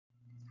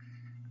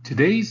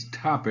Today's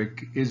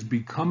topic is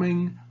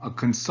becoming a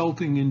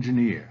consulting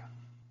engineer.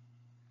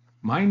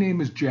 My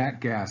name is Jack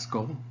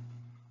Gaskell.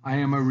 I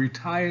am a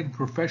retired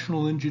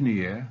professional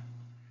engineer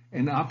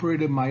and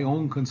operated my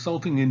own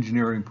consulting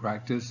engineering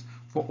practice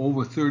for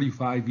over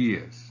 35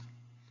 years.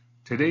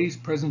 Today's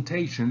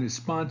presentation is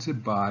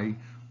sponsored by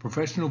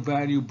Professional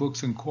Value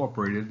Books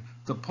Incorporated,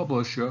 the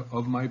publisher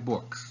of my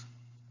books.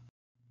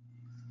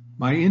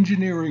 My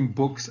engineering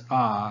books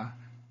are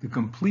The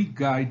Complete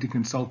Guide to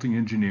Consulting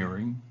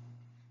Engineering,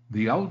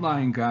 The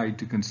Outline Guide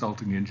to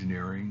Consulting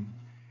Engineering,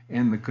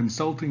 and the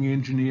Consulting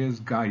Engineer's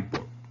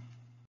Guidebook.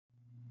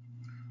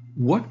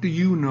 What do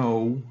you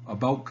know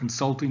about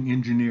consulting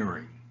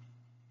engineering?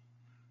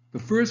 The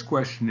first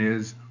question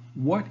is,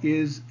 what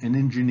is an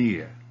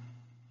engineer?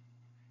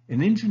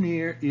 An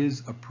engineer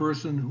is a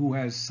person who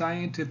has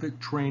scientific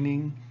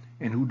training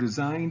and who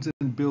designs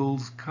and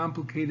builds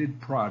complicated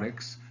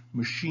products,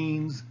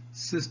 machines,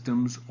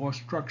 systems, or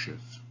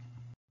structures.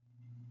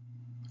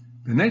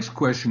 The next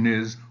question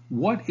is,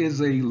 what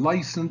is a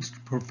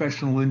licensed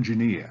professional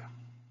engineer?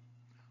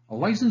 A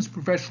licensed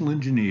professional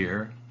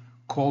engineer,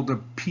 called a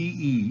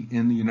PE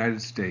in the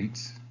United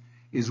States,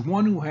 is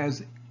one who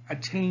has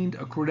attained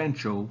a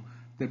credential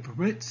that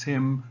permits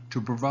him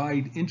to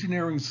provide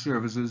engineering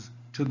services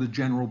to the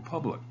general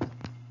public.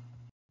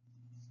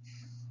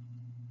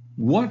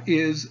 What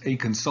is a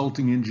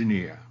consulting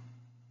engineer?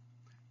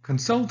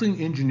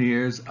 Consulting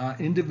engineers are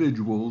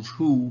individuals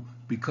who,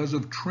 because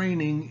of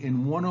training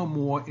in one or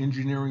more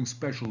engineering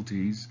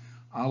specialties,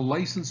 are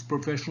licensed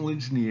professional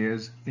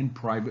engineers in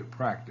private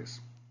practice.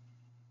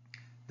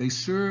 They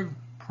serve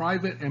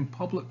private and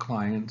public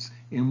clients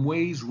in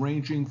ways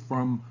ranging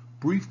from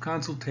brief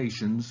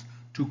consultations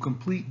to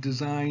complete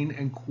design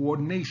and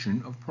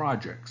coordination of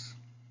projects.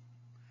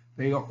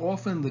 They are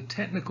often the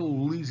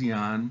technical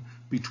liaison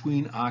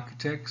between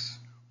architects,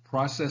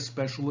 process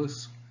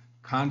specialists,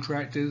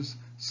 contractors,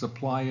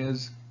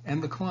 suppliers,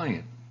 and the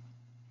client.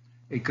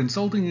 A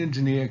consulting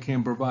engineer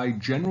can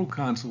provide general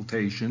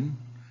consultation,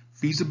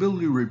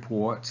 feasibility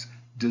reports,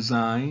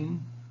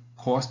 design,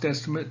 cost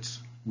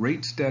estimates,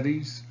 rate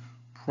studies,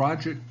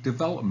 project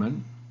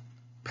development,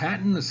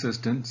 patent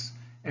assistance,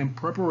 and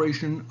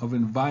preparation of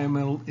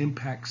environmental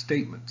impact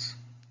statements.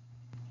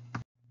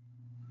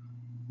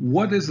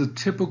 What is a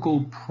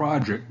typical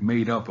project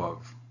made up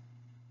of?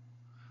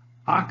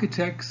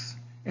 Architects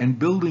and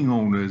building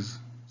owners,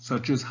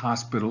 such as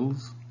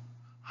hospitals,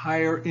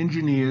 hire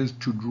engineers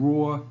to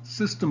draw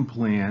system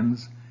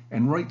plans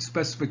and write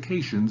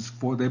specifications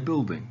for their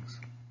buildings.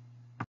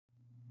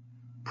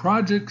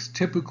 Projects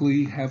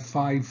typically have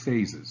 5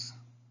 phases.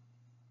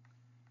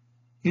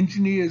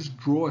 Engineers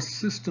draw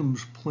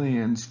systems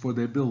plans for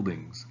their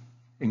buildings,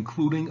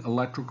 including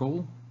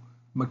electrical,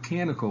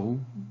 mechanical,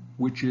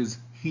 which is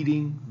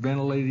heating,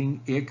 ventilating,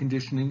 air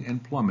conditioning,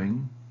 and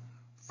plumbing,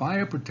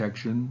 fire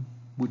protection,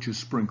 which is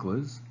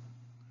sprinklers,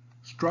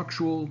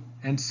 structural,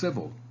 and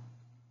civil.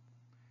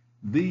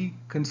 The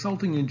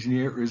consulting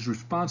engineer is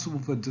responsible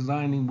for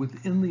designing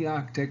within the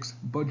architect's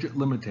budget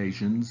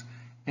limitations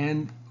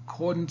and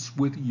accordance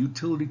with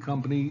utility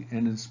company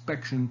and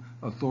inspection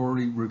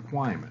authority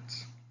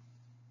requirements.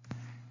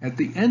 At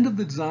the end of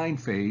the design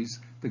phase,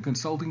 the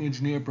consulting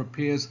engineer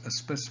prepares a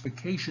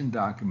specification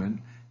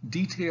document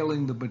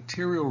detailing the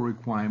material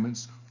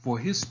requirements for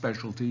his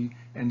specialty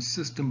and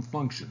system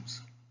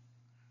functions.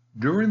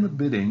 During the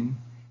bidding,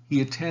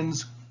 he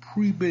attends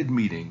pre-bid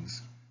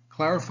meetings,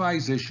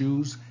 clarifies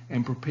issues,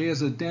 and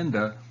prepares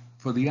addenda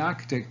for the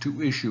architect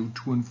to issue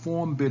to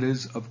inform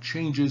bidders of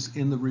changes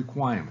in the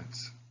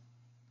requirements.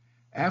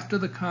 After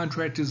the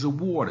contract is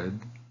awarded,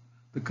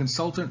 the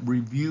consultant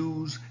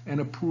reviews and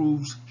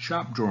approves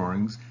shop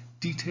drawings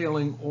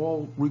detailing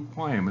all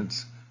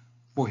requirements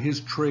for his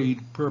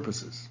trade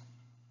purposes.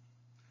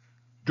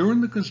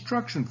 During the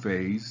construction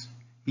phase,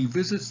 he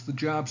visits the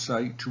job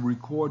site to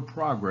record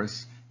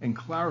progress and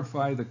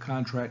clarify the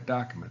contract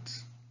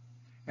documents.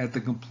 At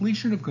the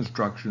completion of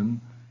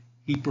construction,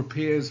 he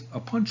prepares a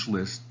punch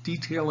list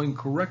detailing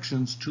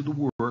corrections to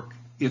the work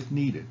if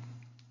needed.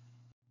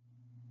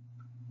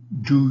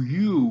 Do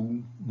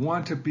you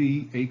want to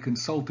be a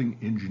consulting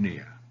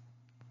engineer?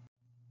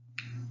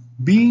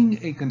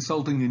 Being a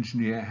consulting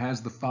engineer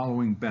has the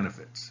following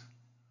benefits.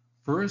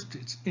 First,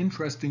 it's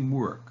interesting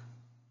work.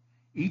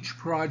 Each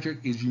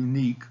project is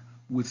unique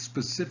with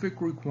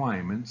specific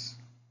requirements,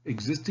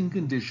 existing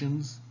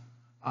conditions,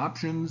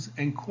 options,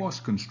 and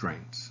cost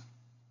constraints.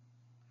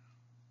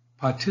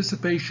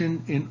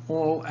 Participation in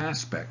all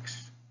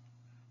aspects.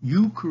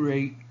 You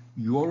create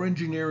your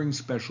engineering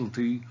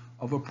specialty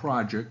of a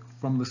project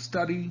from the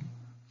study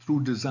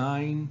through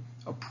design,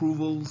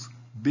 approvals,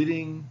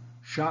 bidding,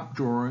 shop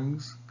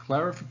drawings,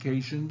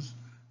 clarifications,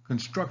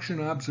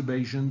 construction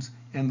observations,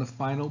 and the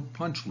final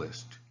punch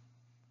list.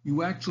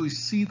 You actually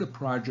see the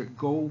project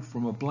go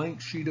from a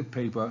blank sheet of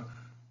paper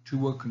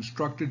to a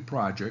constructed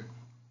project,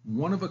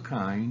 one of a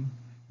kind,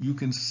 you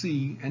can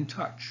see and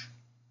touch.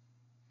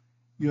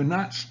 You're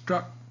not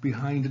stuck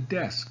behind a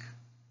desk.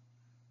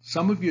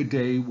 Some of your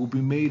day will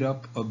be made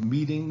up of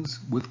meetings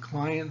with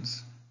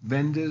clients,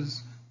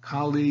 vendors,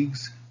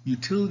 colleagues,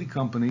 utility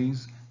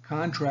companies,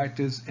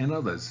 contractors, and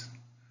others,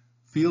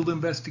 field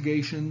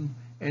investigation,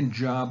 and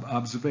job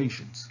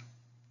observations.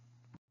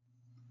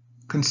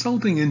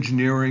 Consulting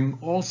engineering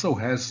also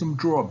has some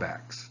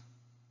drawbacks.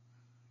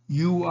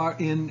 You are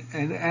in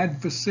an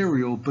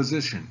adversarial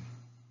position.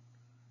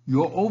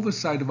 Your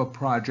oversight of a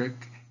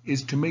project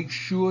is to make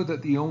sure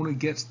that the owner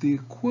gets the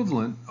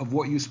equivalent of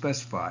what you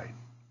specified.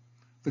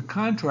 The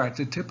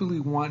contractor typically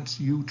wants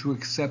you to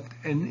accept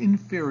an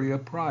inferior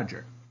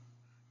project.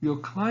 Your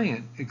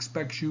client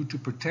expects you to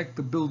protect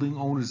the building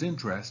owner's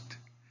interest,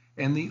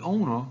 and the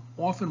owner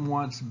often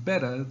wants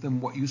better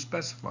than what you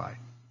specified.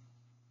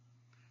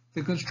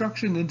 The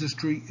construction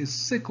industry is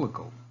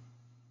cyclical.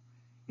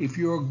 If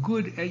you're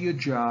good at your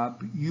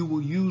job, you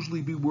will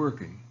usually be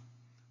working.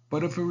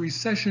 But if a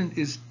recession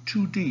is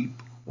too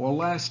deep or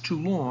lasts too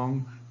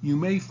long, you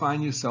may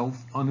find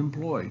yourself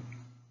unemployed.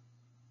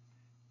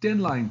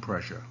 Deadline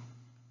pressure.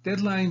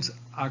 Deadlines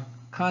are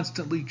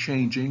constantly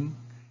changing,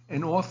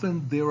 and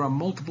often there are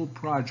multiple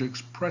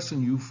projects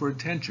pressing you for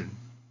attention.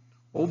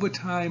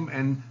 Overtime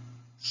and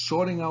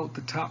sorting out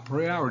the top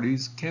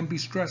priorities can be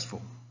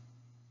stressful.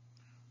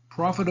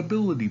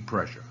 Profitability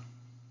pressure.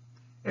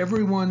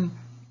 Everyone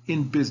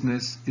in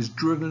business is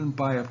driven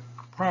by a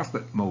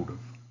profit motive,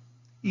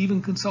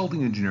 even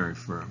consulting engineering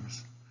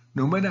firms.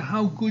 No matter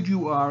how good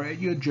you are at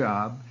your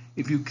job,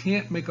 if you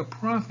can't make a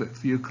profit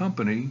for your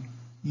company,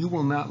 you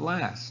will not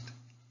last.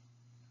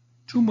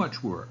 Too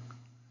much work.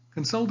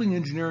 Consulting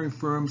engineering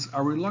firms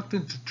are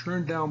reluctant to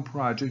turn down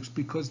projects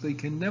because they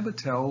can never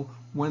tell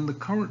when the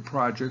current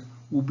project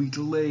will be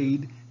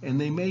delayed, and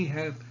they may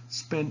have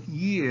spent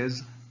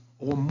years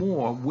or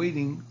more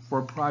waiting for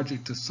a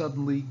project to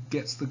suddenly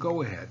get the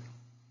go-ahead.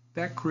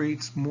 That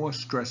creates more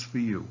stress for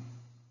you.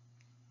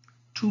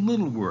 Too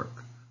little work.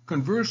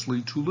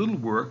 Conversely, too little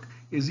work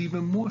is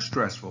even more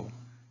stressful.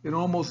 It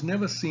almost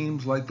never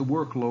seems like the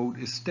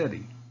workload is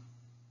steady.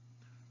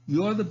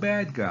 You're the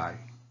bad guy.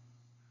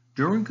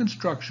 During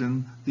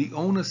construction, the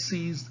owner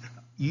sees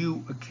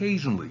you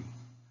occasionally,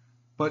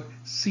 but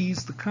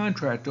sees the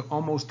contractor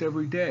almost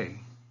every day,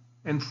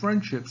 and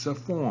friendships are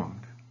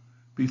formed.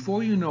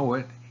 Before you know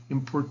it,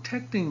 in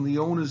protecting the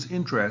owner's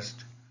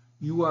interest,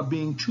 you are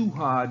being too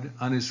hard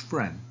on his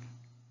friend.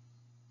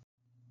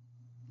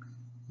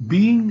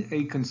 Being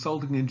a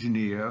consulting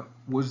engineer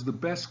was the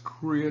best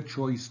career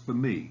choice for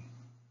me.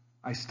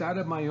 I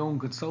started my own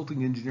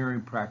consulting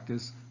engineering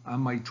practice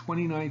on my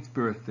 29th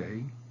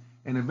birthday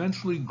and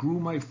eventually grew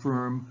my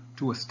firm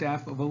to a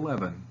staff of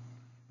 11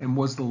 and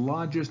was the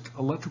largest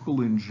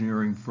electrical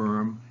engineering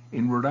firm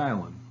in Rhode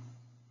Island.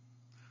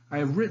 I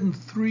have written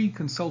 3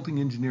 consulting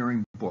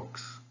engineering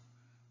books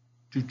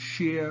to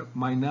share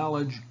my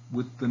knowledge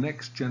with the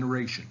next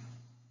generation.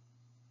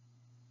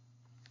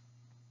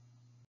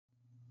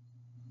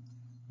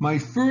 My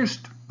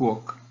first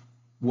book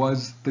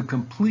was The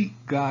Complete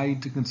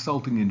Guide to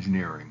Consulting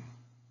Engineering.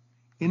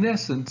 In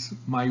essence,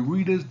 my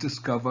readers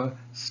discover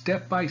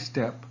step by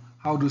step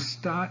how to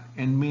start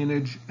and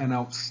manage an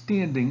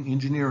outstanding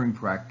engineering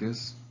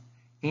practice,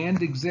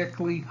 and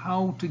exactly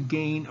how to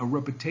gain a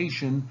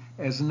reputation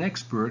as an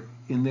expert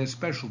in their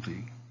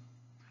specialty.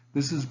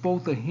 This is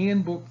both a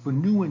handbook for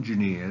new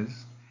engineers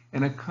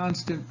and a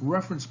constant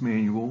reference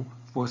manual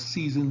for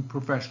seasoned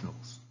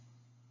professionals.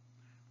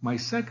 My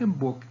second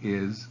book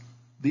is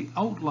The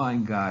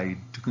Outline Guide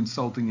to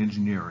Consulting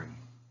Engineering.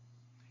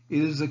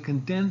 It is a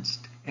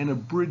condensed and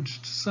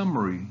abridged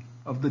summary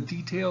of the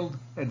detailed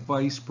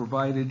advice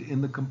provided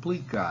in the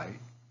Complete Guide.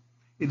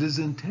 It is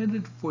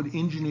intended for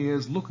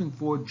engineers looking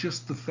for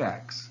just the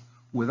facts,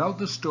 without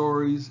the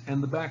stories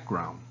and the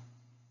background.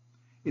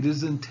 It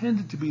is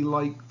intended to be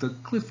like the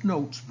Cliff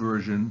Notes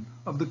version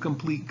of the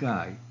Complete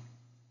Guide.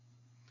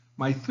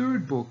 My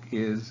third book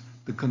is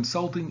The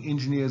Consulting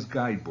Engineer's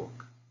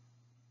Guidebook,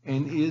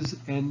 and is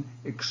an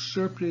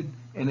excerpted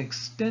and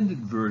extended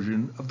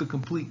version of the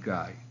Complete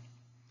Guide.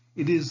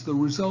 It is the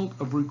result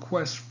of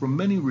requests from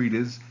many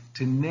readers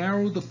to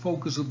narrow the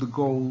focus of the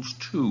goals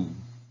to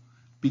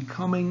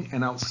becoming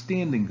an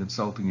outstanding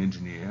consulting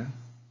engineer,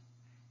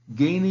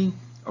 gaining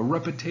a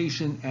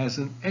reputation as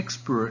an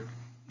expert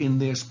in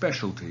their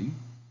specialty,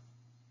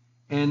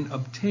 and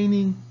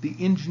obtaining the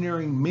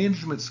engineering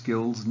management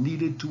skills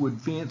needed to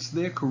advance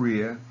their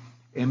career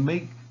and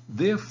make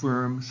their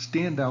firm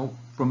stand out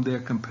from their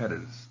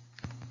competitors.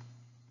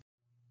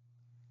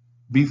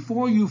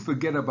 Before you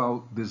forget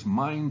about this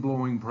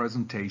mind-blowing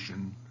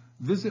presentation,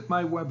 visit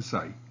my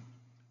website.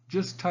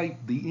 Just type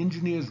the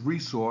Engineer's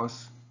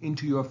Resource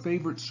into your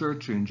favorite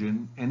search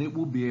engine and it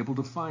will be able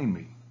to find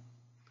me.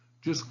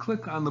 Just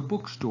click on the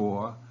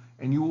bookstore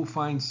and you will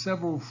find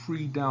several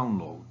free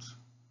downloads.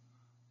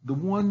 The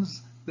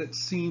ones that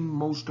seem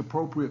most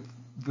appropriate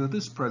for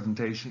this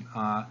presentation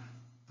are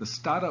the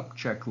Startup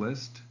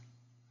Checklist,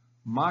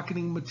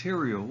 Marketing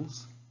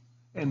Materials,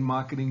 and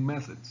Marketing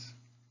Methods.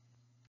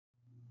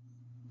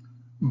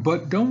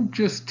 But don't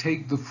just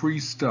take the free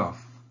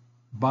stuff.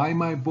 Buy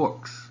my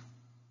books.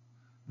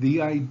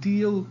 The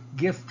ideal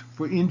gift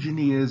for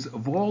engineers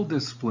of all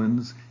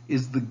disciplines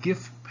is the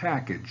gift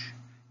package.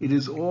 It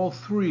is all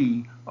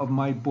three of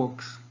my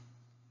books,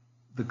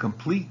 The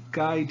Complete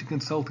Guide to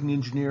Consulting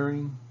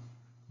Engineering,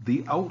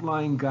 The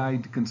Outline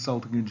Guide to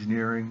Consulting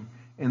Engineering,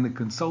 and The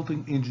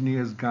Consulting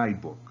Engineer's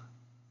Guidebook.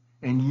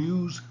 And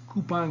use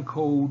coupon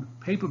code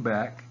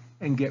PAPERBACK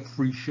and get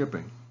free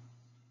shipping.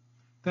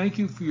 Thank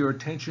you for your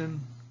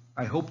attention.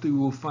 I hope that you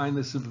will find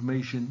this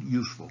information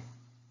useful.